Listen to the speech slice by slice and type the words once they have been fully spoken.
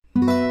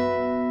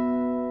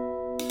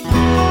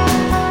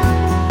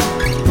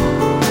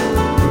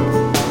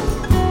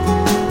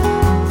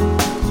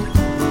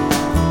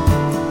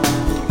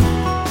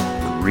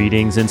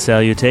Greetings and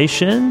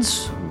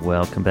salutations.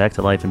 Welcome back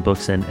to Life in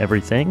Books and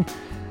Everything.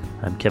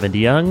 I'm Kevin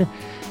DeYoung,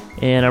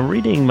 and I'm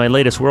reading my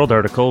latest World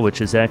article, which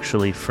is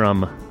actually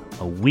from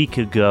a week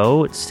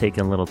ago. It's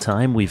taken a little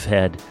time. We've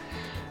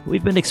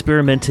been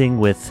experimenting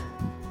with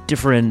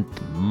different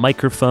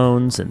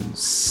microphones and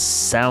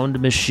sound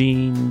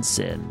machines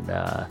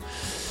and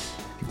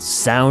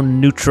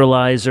sound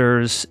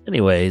neutralizers.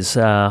 Anyways,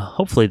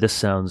 hopefully this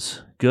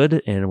sounds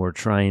good, and we're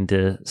trying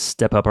to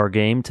step up our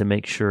game to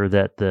make sure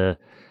that the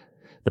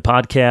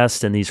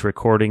podcast and these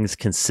recordings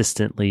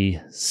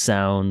consistently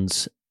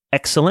sounds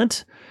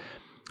excellent.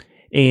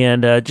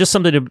 And just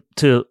something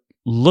to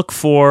look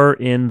for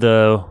in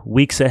the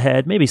weeks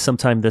ahead, maybe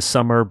sometime this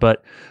summer,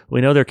 but we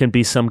know there can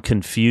be some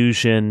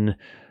confusion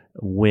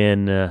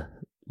when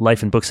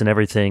Life in Books and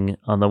Everything,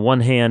 on the one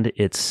hand,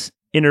 it's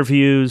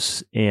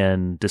interviews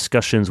and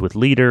discussions with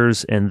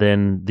leaders, and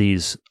then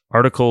these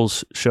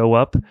articles show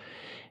up.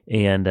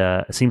 And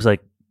it seems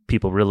like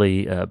people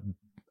really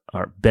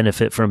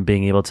benefit from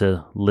being able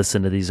to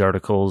listen to these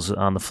articles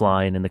on the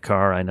fly and in the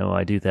car. I know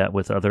I do that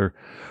with other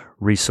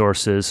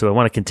resources, so I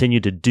want to continue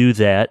to do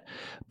that.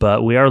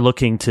 But we are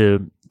looking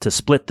to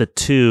split the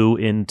two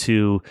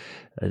into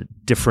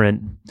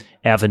different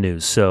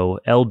avenues. So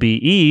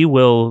LBE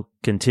will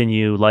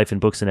continue Life in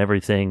Books and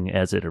Everything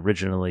as it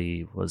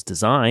originally was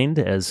designed,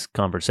 as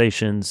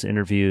conversations,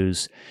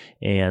 interviews,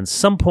 and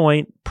some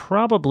point,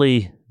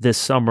 probably this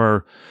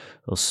summer,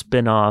 we'll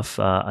spin off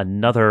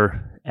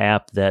another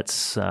app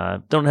that's,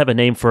 don't have a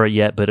name for it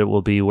yet, but it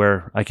will be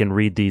where I can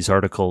read these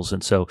articles.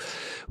 And so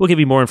we'll give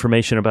you more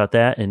information about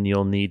that, and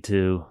you'll need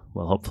to,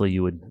 well, hopefully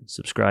you would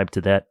subscribe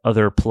to that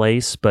other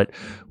place, but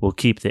we'll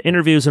keep the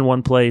interviews in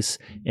one place,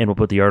 and we'll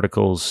put the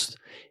articles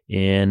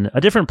in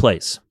a different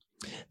place.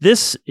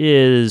 This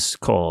is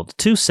called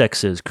Two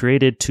Sexes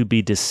Created to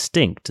be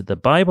Distinct. The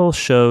Bible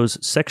shows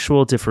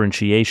sexual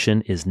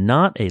differentiation is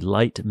not a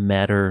light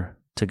matter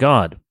to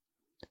God.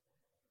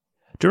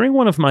 During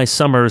one of my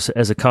summers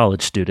as a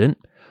college student,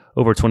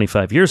 over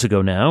 25 years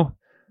ago now,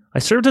 I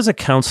served as a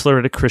counselor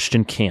at a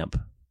Christian camp.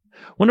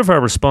 One of our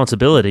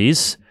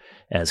responsibilities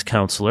as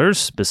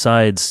counselors,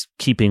 besides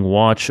keeping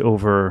watch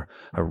over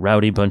a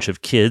rowdy bunch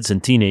of kids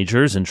and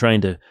teenagers and trying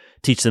to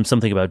teach them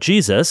something about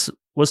Jesus,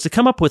 was to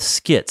come up with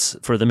skits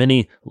for the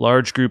many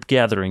large group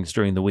gatherings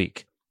during the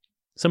week.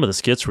 Some of the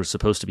skits were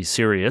supposed to be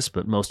serious,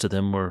 but most of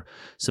them were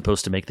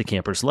supposed to make the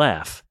campers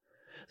laugh.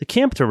 The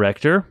camp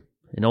director,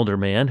 an older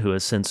man who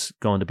has since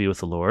gone to be with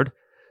the Lord,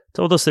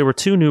 told us there were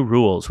two new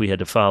rules we had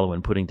to follow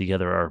in putting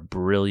together our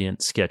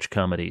brilliant sketch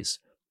comedies.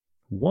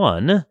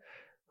 One,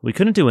 we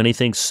couldn't do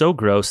anything so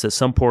gross that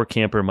some poor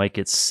camper might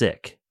get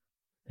sick.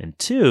 And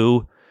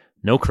two,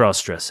 no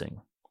cross-dressing.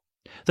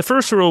 The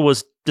first rule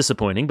was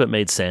disappointing, but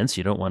made sense.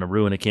 You don't want to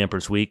ruin a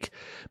camper's week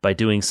by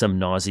doing some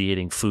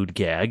nauseating food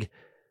gag.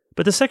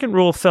 But the second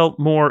rule felt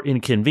more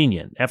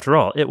inconvenient. After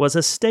all, it was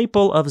a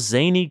staple of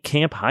zany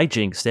camp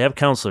hijinks to have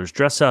counselors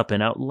dress up in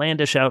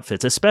outlandish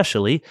outfits,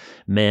 especially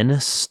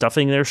men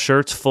stuffing their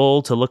shirts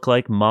full to look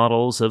like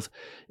models of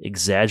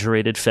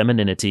exaggerated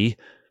femininity.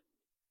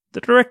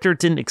 The director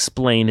didn't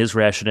explain his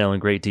rationale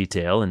in great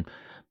detail, and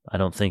I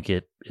don't think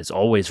it is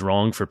always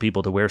wrong for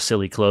people to wear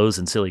silly clothes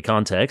in silly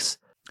contexts.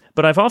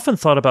 But I've often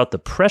thought about the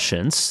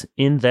prescience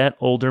in that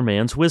older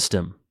man's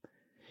wisdom.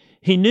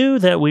 He knew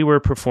that we were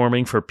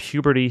performing for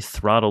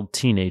puberty-throttled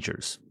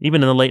teenagers.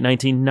 Even in the late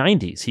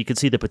 1990s, he could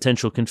see the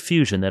potential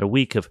confusion that a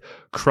week of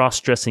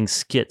cross-dressing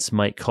skits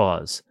might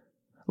cause.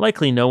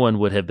 Likely no one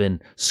would have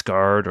been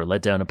scarred or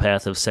led down a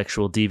path of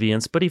sexual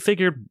deviance, but he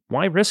figured,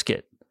 why risk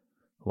it?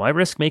 Why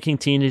risk making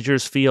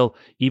teenagers feel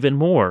even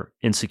more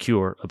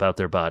insecure about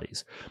their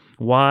bodies?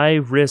 Why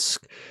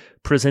risk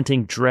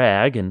presenting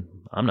drag, and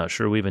I'm not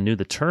sure we even knew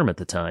the term at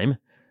the time,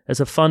 as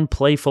a fun,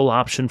 playful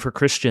option for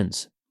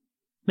Christians?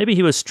 Maybe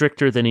he was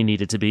stricter than he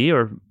needed to be,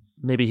 or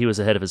maybe he was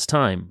ahead of his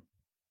time.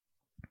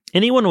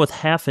 Anyone with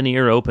half an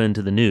ear open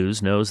to the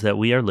news knows that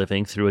we are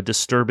living through a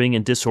disturbing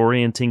and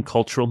disorienting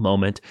cultural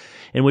moment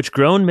in which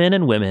grown men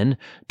and women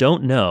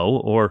don't know,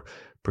 or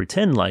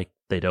pretend like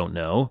they don't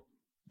know,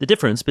 the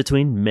difference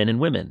between men and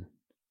women.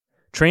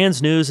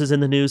 Trans news is in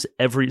the news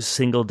every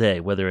single day,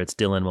 whether it's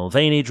Dylan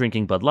Mulvaney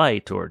drinking Bud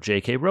Light, or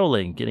J.K.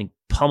 Rowling getting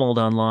pummeled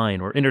online,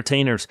 or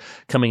entertainers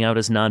coming out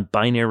as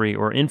non-binary,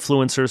 or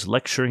influencers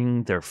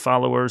lecturing their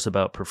followers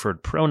about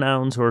preferred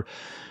pronouns, or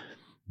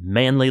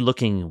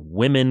manly-looking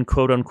women,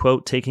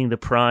 quote-unquote, taking the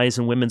prize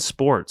in women's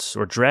sports,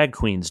 or drag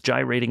queens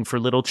gyrating for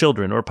little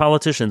children, or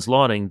politicians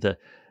lauding the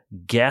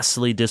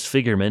ghastly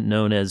disfigurement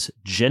known as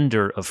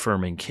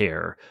gender-affirming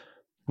care.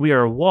 We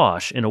are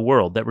awash in a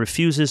world that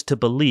refuses to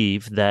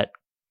believe that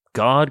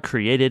God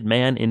created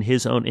man in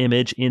his own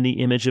image. In the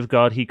image of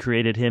God he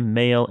created him,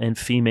 male and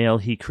female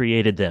he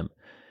created them.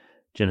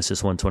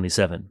 Genesis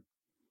 1:27.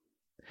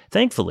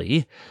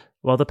 Thankfully,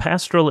 while the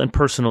pastoral and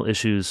personal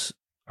issues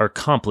are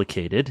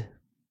complicated,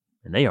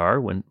 and they are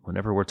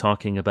whenever we're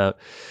talking about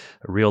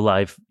a real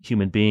live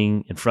human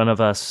being in front of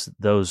us,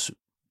 those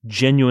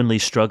genuinely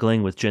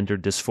struggling with gender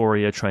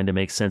dysphoria, trying to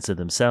make sense of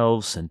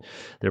themselves and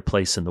their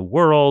place in the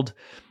world,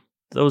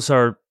 those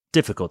are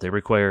difficult. They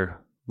require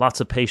lots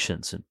of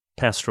patience and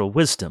pastoral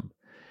wisdom.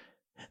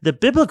 The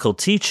biblical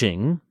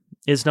teaching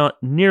is not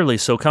nearly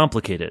so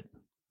complicated.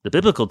 The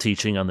biblical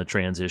teaching on the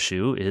trans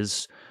issue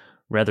is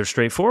rather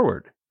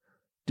straightforward.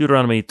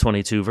 Deuteronomy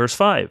 22, verse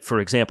 5, for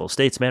example,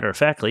 states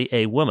matter-of-factly,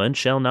 a woman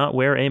shall not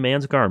wear a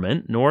man's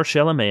garment, nor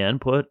shall a man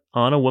put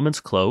on a woman's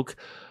cloak,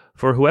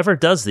 for whoever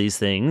does these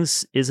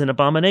things is an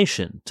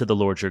abomination to the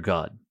Lord your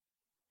God.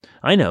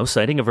 I know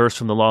citing a verse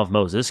from the law of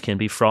Moses can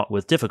be fraught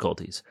with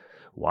difficulties.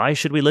 Why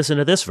should we listen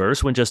to this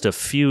verse when just a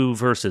few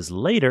verses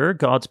later,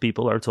 God's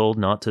people are told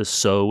not to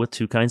sow with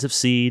two kinds of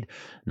seed,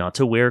 not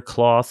to wear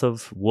cloth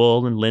of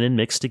wool and linen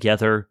mixed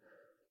together?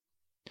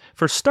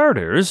 For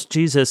starters,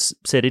 Jesus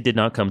said he did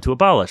not come to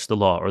abolish the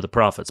law or the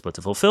prophets, but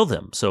to fulfill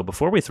them. So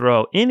before we throw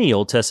out any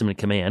Old Testament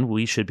command,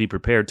 we should be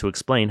prepared to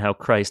explain how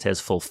Christ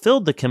has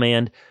fulfilled the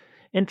command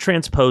and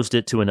transposed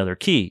it to another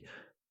key.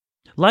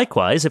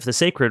 Likewise, if the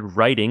sacred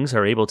writings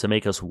are able to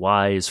make us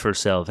wise for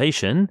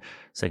salvation,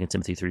 2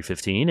 Timothy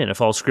 3:15, and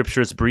if all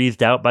Scripture is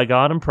breathed out by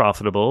God and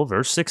profitable,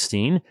 verse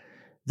 16,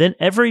 then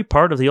every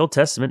part of the Old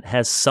Testament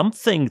has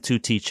something to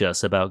teach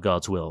us about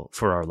God's will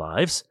for our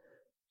lives.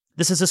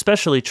 This is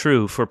especially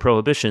true for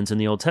prohibitions in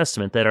the Old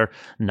Testament that are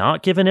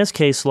not given as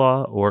case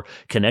law or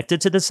connected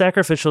to the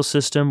sacrificial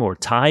system or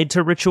tied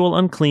to ritual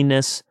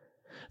uncleanness.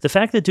 The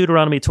fact that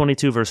Deuteronomy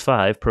 22, verse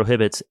 5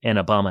 prohibits an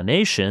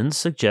abomination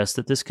suggests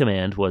that this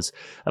command was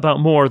about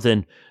more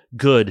than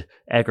good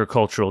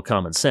agricultural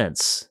common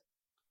sense.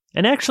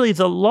 And actually,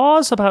 the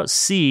laws about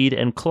seed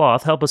and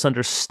cloth help us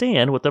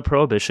understand what the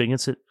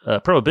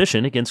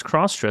prohibition against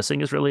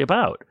cross-dressing is really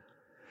about.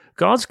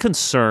 God's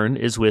concern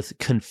is with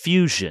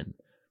confusion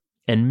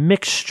and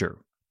mixture.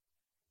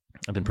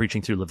 I've been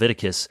preaching through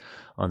Leviticus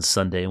on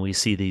Sunday, and we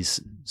see these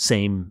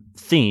same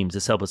themes.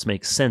 This helps us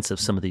make sense of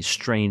some of these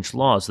strange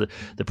laws.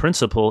 The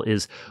principle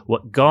is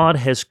what God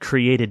has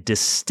created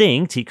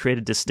distinct. He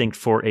created distinct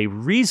for a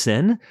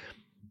reason,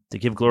 to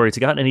give glory to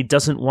God, and he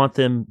doesn't want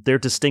their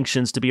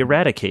distinctions to be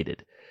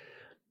eradicated.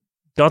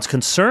 God's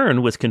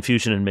concern with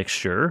confusion and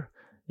mixture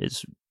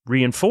is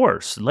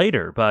reinforced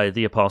later by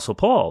the Apostle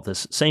Paul.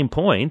 This same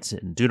point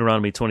in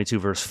Deuteronomy 22,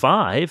 verse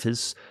 5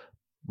 is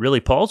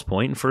really Paul's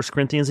point in 1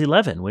 Corinthians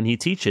 11, when he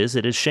teaches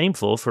it is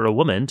shameful for a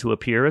woman to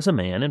appear as a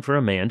man and for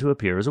a man to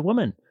appear as a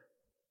woman.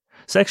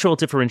 Sexual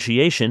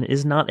differentiation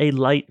is not a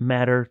light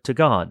matter to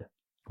God.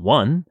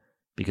 1,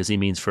 because he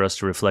means for us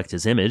to reflect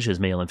his image as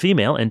male and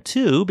female, and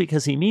 2,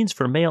 because he means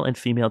for male and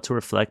female to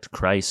reflect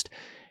Christ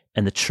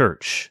and the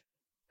church.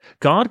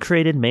 God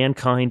created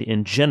mankind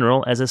in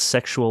general as a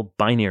sexual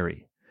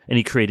binary, and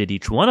he created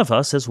each one of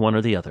us as one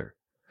or the other.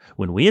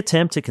 When we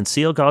attempt to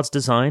conceal God's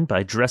design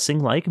by dressing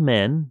like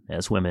men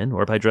as women,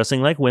 or by dressing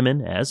like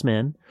women as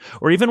men,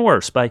 or even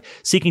worse, by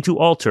seeking to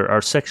alter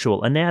our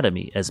sexual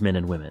anatomy as men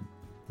and women,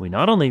 we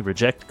not only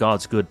reject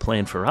God's good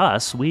plan for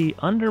us, we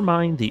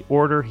undermine the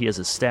order he has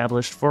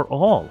established for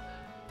all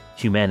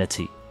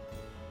humanity.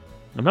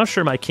 I'm not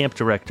sure my camp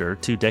director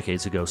 2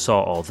 decades ago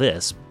saw all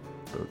this,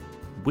 but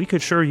we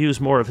could sure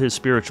use more of his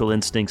spiritual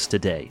instincts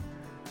today.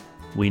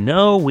 We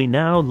know we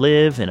now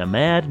live in a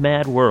mad,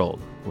 mad world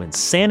when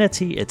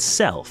sanity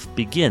itself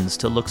begins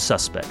to look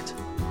suspect.